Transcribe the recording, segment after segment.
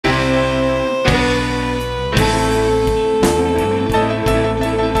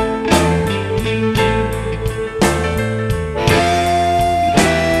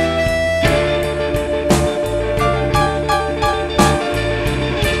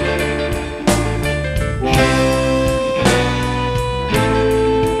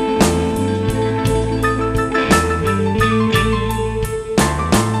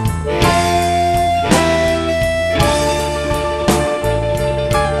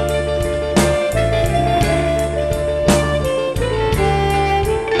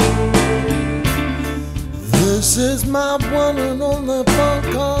my one and only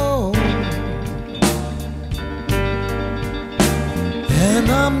phone call,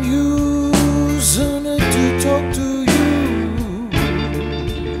 and I'm using it to talk to you.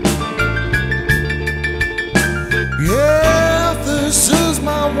 Yeah, this is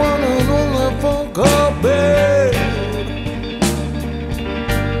my one and only phone call, babe,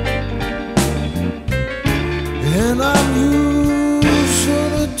 and I'm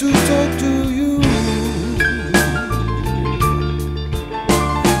using it to talk to you.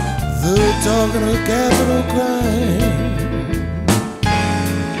 They're talking of capital crime.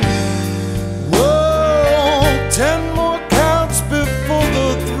 Whoa, 10 more counts before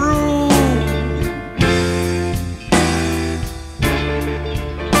they're through.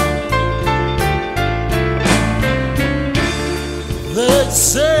 They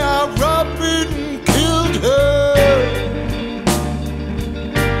say I robbed and killed her,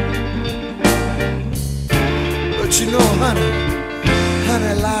 but you know, honey,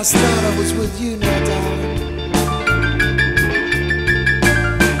 last night I was with you now, darling.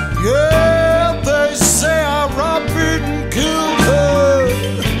 Yeah, they say I robbed and killed her,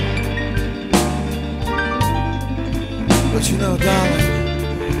 but you know,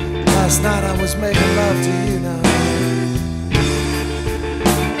 darling, last night I was making love to you now.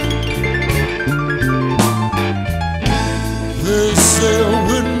 They say a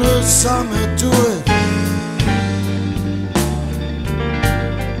witness saw me do it.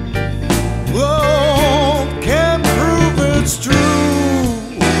 It's true.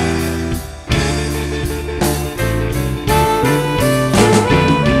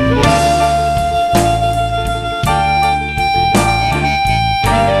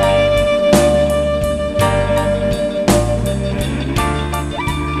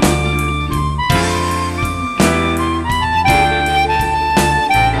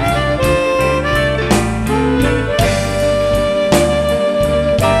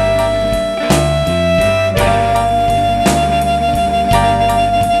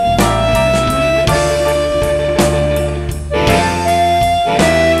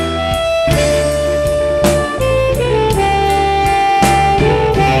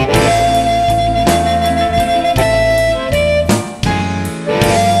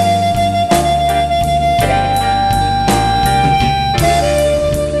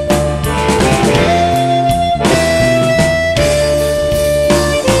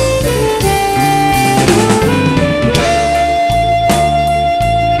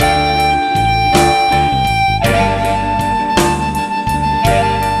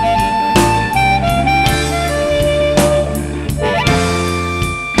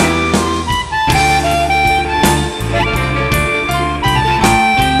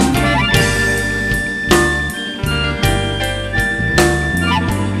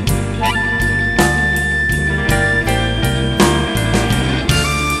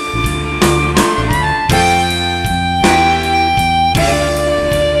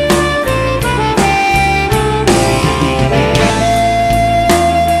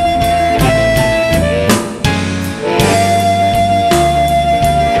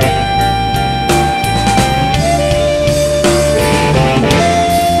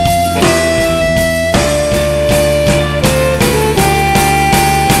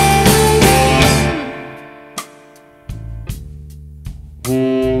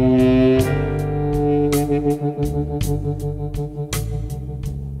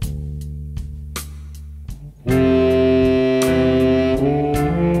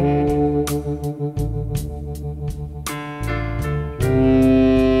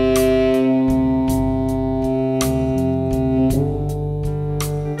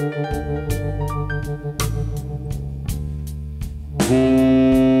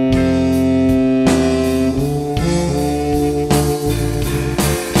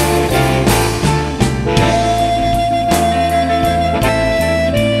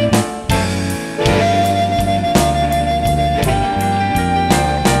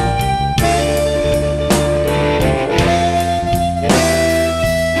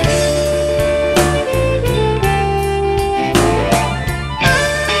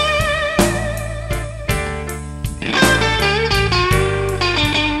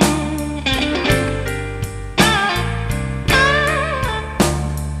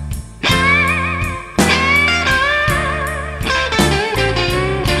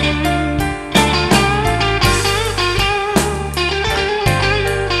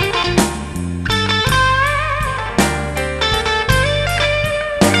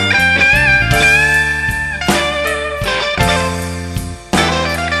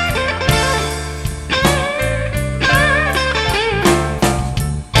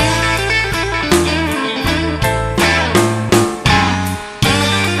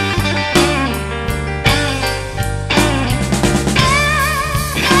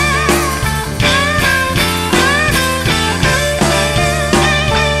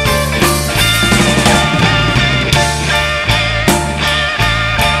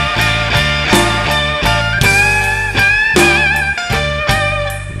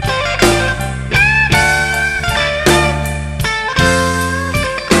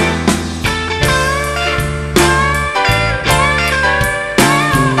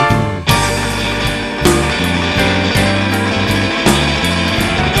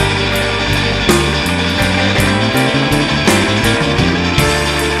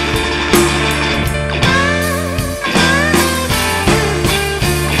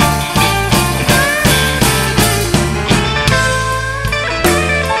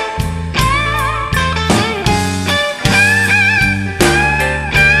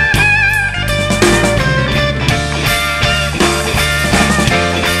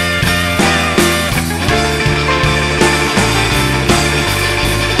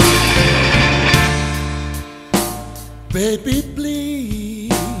 Baby,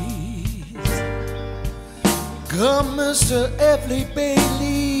 please come, Mr. Everly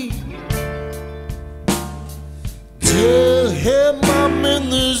Bailey. Tell him I'm in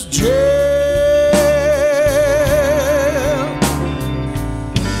this jail.